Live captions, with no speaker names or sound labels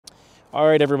All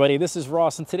right, everybody, this is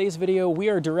Ross. In today's video, we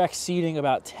are direct seeding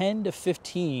about 10 to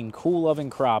 15 cool loving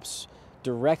crops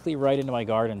directly right into my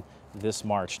garden this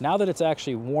March. Now that it's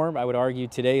actually warm, I would argue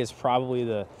today is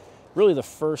probably really the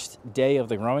first day of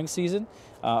the growing season.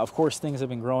 Of course, things have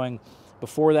been growing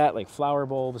before that, like flower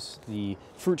bulbs. The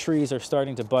fruit trees are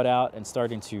starting to bud out and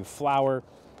starting to flower.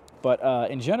 But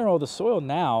in general, the soil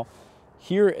now,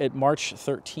 here at March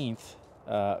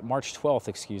 12th,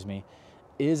 excuse me,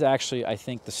 is actually, I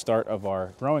think, the start of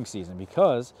our growing season,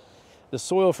 because the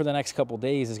soil for the next couple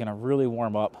days is going to really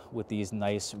warm up with these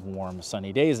nice, warm,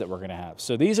 sunny days that we're going to have.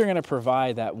 So these are going to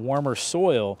provide that warmer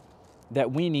soil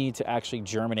that we need to actually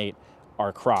germinate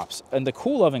our crops. And the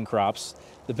cool loving crops,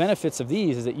 the benefits of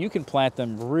these is that you can plant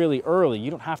them really early. You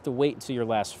don't have to wait until your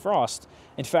last frost.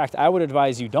 In fact, I would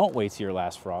advise you don't wait till your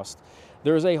last frost.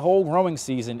 There's a whole growing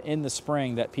season in the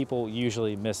spring that people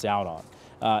usually miss out on.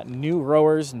 New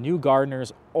growers, new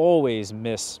gardeners always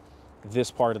miss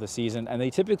this part of the season, and they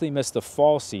typically miss the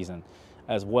fall season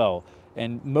as well.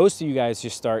 And most of you guys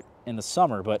just start in the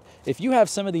summer. But if you have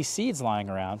some of these seeds lying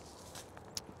around,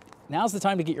 now's the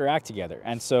time to get your act together.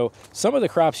 And so some of the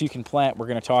crops you can plant, we're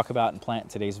going to talk about and plant in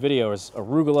today's video, is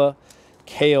arugula,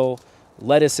 kale,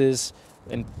 lettuces.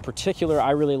 In particular,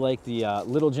 I really like the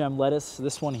little gem lettuce.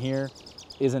 This one here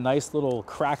is a nice little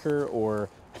cracker or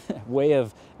way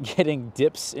of getting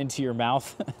dips into your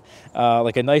mouth,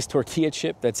 like a nice tortilla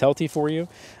chip that's healthy for you.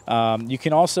 You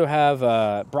can also have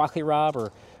broccoli rabe,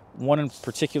 or one in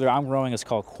particular I'm growing is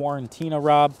called Quarantina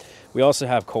rabe. We also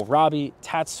have kohlrabi,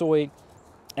 tatsoi,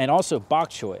 and also bok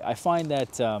choy. I find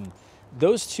that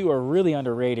those two are really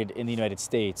underrated in the United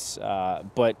States,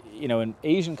 but you know, in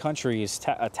Asian countries,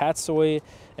 tatsoi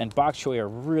and bok choy are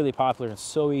really popular and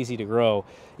so easy to grow.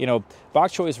 You know,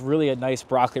 bok choy is really a nice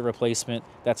broccoli replacement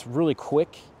that's really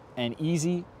quick and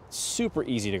easy, super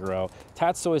easy to grow.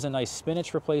 Tatsoi is a nice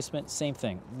spinach replacement, same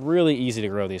thing, really easy to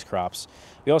grow these crops.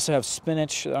 We also have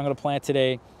spinach that I'm going to plant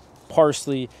today,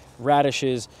 parsley,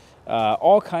 radishes,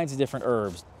 all kinds of different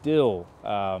herbs, dill,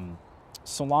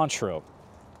 cilantro.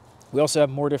 We also have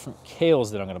more different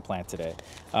kales that I'm going to plant today.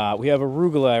 We have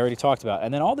arugula, I already talked about,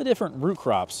 and then all the different root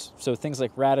crops. So things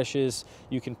like radishes,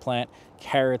 you can plant,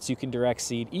 carrots, you can direct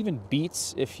seed, even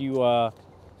beets if you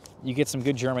get some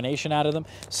good germination out of them.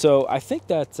 So I think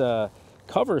that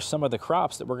covers some of the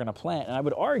crops that we're going to plant. And I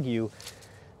would argue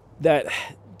that,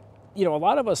 you know, a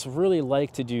lot of us really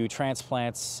like to do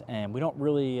transplants, and we don't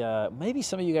really, maybe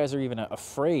some of you guys are even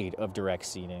afraid of direct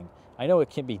seeding. I know it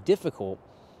can be difficult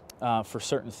for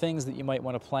certain things that you might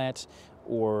want to plant,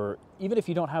 or even if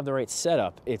you don't have the right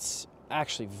setup, it's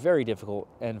actually very difficult.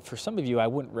 And for some of you, I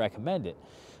wouldn't recommend it.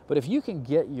 But if you can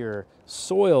get your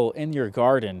soil in your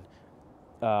garden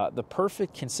the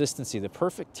perfect consistency, the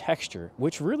perfect texture,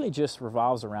 which really just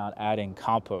revolves around adding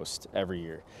compost every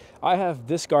year. I have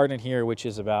this garden here, which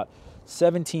is about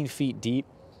 17 feet deep.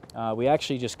 We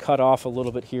actually just cut off a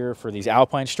little bit here for these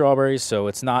alpine strawberries, so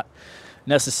it's not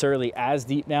necessarily as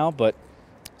deep now, but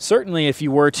certainly if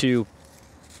you were to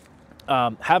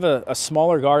have a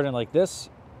smaller garden like this,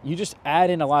 you just add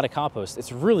in a lot of compost.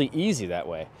 It's really easy that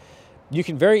way. You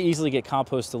can very easily get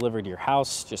compost delivered to your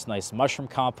house, just nice mushroom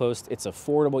compost. It's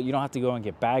affordable. You don't have to go and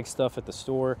get bag stuff at the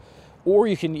store. Or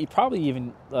you probably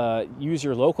even use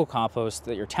your local compost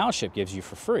that your township gives you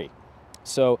for free.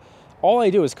 So all I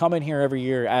do is come in here every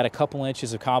year, add a couple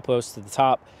inches of compost to the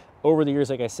top. Over the years,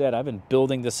 like I said, I've been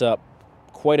building this up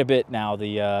quite a bit now.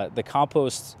 The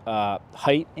compost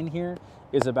height in here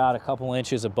is about a couple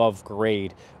inches above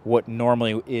grade, what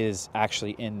normally is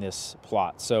actually in this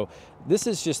plot. So this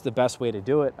is just the best way to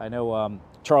do it. I know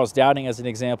Charles Dowding, as an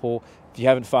example, if you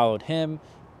haven't followed him,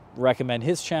 recommend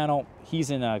his channel. He's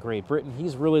in Great Britain.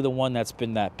 He's really the one that's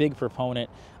been that big proponent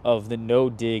of the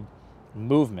no-dig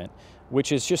movement,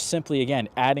 which is just simply, again,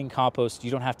 adding compost.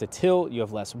 You don't have to till, you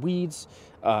have less weeds,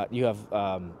 you have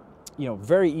you know,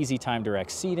 very easy time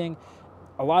direct seeding.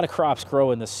 A lot of crops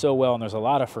grow in this so well, and there's a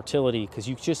lot of fertility because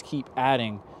you just keep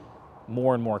adding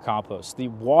more and more compost. The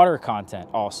water content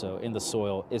also in the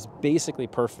soil is basically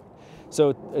perfect. So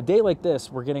a day like this,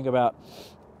 we're getting about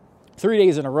 3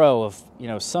 days in a row of, you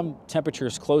know, some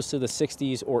temperatures close to the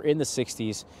 60s or in the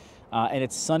 60s, and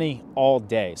it's sunny all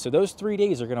day. So those 3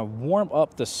 days are going to warm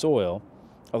up the soil,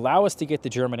 allow us to get the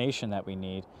germination that we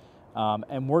need,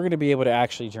 and we're going to be able to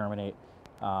actually germinate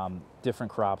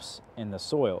different crops in the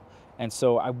soil. And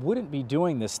so I wouldn't be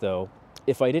doing this, though,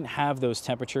 if I didn't have those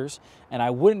temperatures, and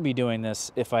I wouldn't be doing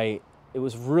this if it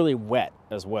was really wet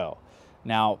as well.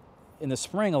 Now, in the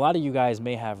spring, a lot of you guys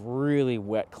may have really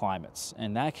wet climates,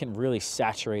 and that can really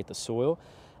saturate the soil,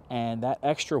 and that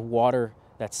extra water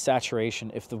that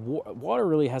saturation. If the water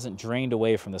really hasn't drained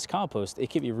away from this compost,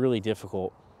 it can be really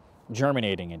difficult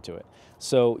germinating into it.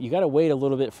 So you got to wait a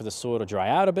little bit for the soil to dry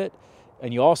out a bit,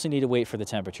 and you also need to wait for the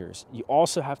temperatures. You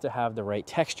also have to have the right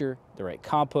texture, the right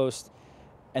compost,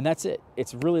 and that's it.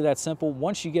 It's really that simple.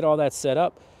 Once you get all that set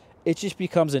up, it just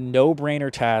becomes a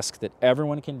no-brainer task that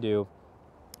everyone can do,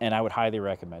 and I would highly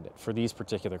recommend it for these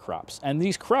particular crops. And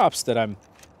these crops that I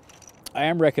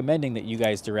am recommending that you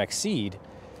guys direct seed,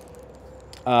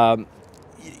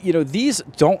 you know, these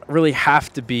don't really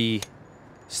have to be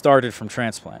started from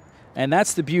transplant. And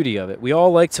that's the beauty of it. We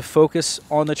all like to focus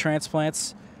on the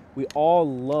transplants. We all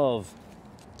love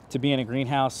to be in a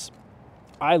greenhouse.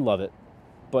 I love it.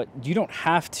 But you don't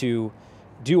have to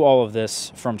do all of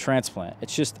this from transplant.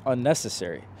 It's just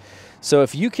unnecessary. So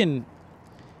if you can,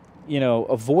 you know,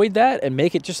 avoid that and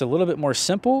make it just a little bit more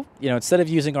simple, you know, instead of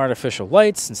using artificial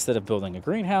lights, instead of building a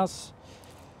greenhouse,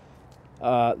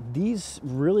 these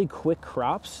really quick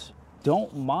crops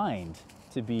don't mind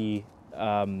to be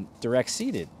direct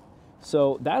seeded.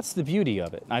 So that's the beauty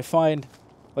of it. And I find,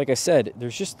 like I said,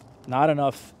 there's just not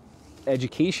enough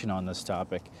education on this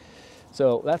topic.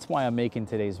 So that's why I'm making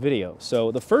today's video.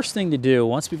 So the first thing to do,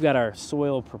 once we've got our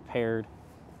soil prepared,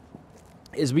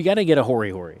 is we got to get a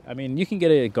hori-hori. I mean, you can get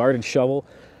a garden shovel,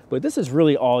 but this is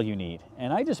really all you need.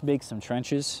 And I just make some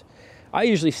trenches. I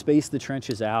usually space the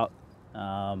trenches out,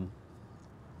 I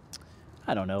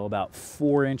don't know, about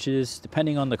 4 inches,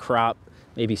 depending on the crop,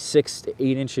 maybe 6 to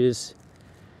 8 inches.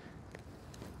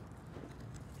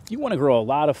 If you want to grow a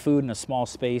lot of food in a small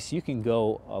space, you can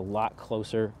go a lot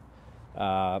closer.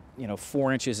 You know,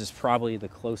 4 inches is probably the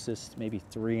closest, maybe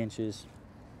 3 inches,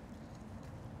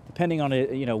 depending on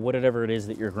it, you know, whatever it is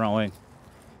that you're growing.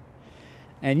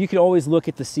 And you can always look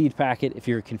at the seed packet if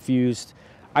you're confused.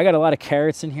 I got a lot of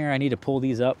carrots in here. I need to pull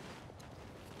these up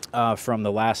from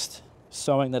the last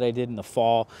sowing that I did in the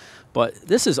fall. But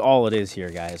this is all it is here,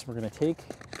 guys. We're going to take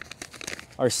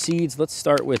our seeds. Let's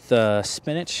start with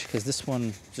spinach, because this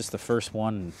one, just the first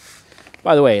one.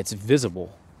 By the way, it's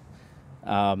visible.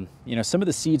 You know, some of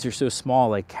the seeds are so small,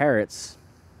 like carrots,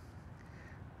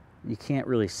 you can't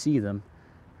really see them.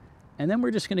 And then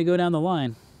we're just going to go down the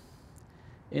line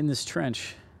in this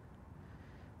trench.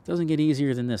 It doesn't get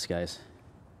easier than this, guys.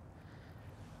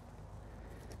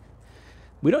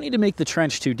 We don't need to make the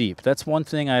trench too deep. That's one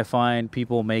thing I find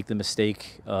people make the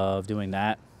mistake of doing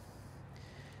that.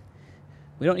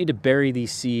 We don't need to bury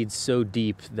these seeds so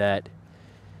deep that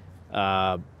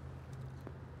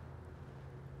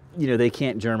you know, they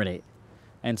can't germinate.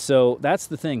 And so that's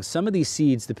the thing. Some of these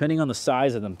seeds, depending on the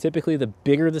size of them, typically the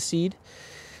bigger the seed,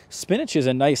 spinach is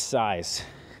a nice size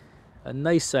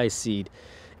seed.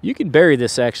 You can bury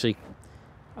this actually,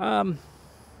 I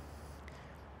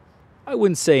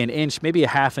wouldn't say an inch, maybe a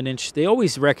half an inch. They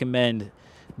always recommend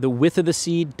the width of the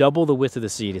seed, double the width of the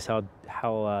seed is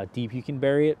how deep you can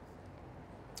bury it.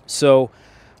 So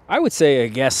I would say, I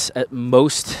guess, at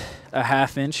most a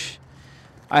half inch.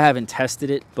 I haven't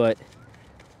tested it, but,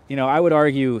 you know, I would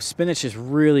argue spinach is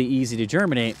really easy to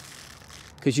germinate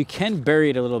because you can bury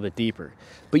it a little bit deeper.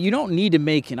 But you don't need to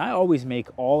make, and I always make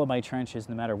all of my trenches,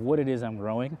 no matter what it is I'm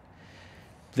growing,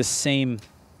 the same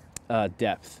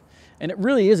depth. And it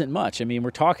really isn't much. I mean,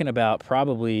 we're talking about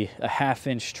probably a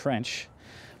half-inch trench.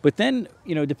 But then,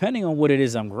 you know, depending on what it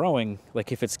is I'm growing,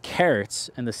 like if it's carrots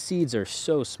and the seeds are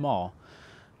so small,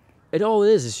 it all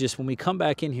is just when we come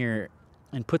back in here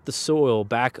and put the soil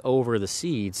back over the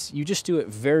seeds, you just do it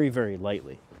very, very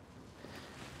lightly.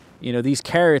 You know, these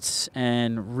carrots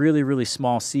and really, really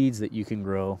small seeds that you can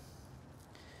grow,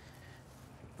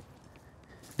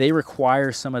 they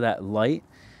require some of that light,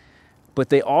 but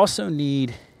they also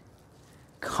need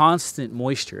constant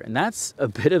moisture. And that's a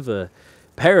bit of a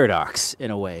paradox in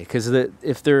a way, because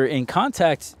if they're in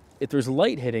contact, if there's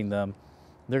light hitting them,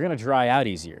 they're going to dry out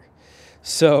easier.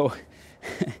 So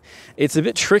it's a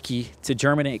bit tricky to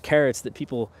germinate carrots that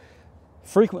people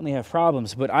frequently have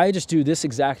problems, but I just do this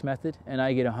exact method and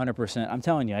I get 100%. I'm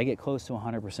telling you, I get close to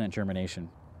 100% germination,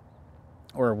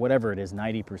 or whatever it is,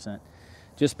 90%,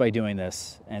 just by doing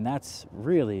this. And that's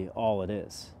really all it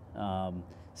is.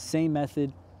 Same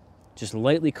method, just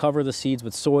lightly cover the seeds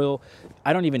with soil.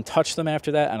 I don't even touch them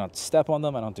after that. I don't step on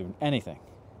them. I don't do anything.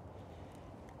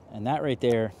 And that right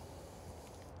there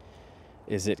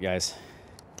is it, guys.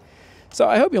 So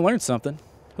I hope you learned something.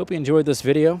 Hope you enjoyed this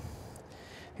video.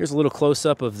 Here's a little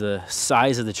close-up of the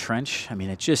size of the trench. I mean,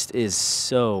 it just is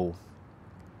so,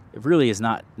 it really is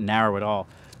not narrow at all.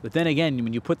 But then again,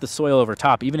 when you put the soil over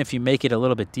top, even if you make it a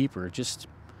little bit deeper, just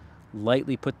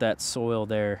lightly put that soil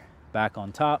there back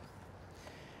on top.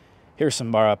 Here's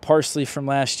some parsley from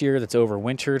last year that's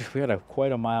overwintered. We had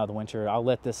quite a mild winter. I'll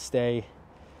let this stay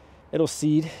it'll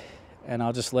seed, and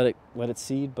I'll just let it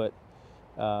seed. But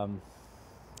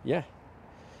yeah,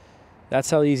 that's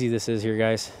how easy this is here,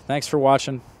 guys. Thanks for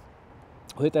watching.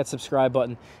 Hit that subscribe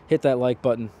button, hit that like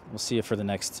button. We'll see you for the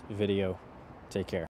next video. Take care.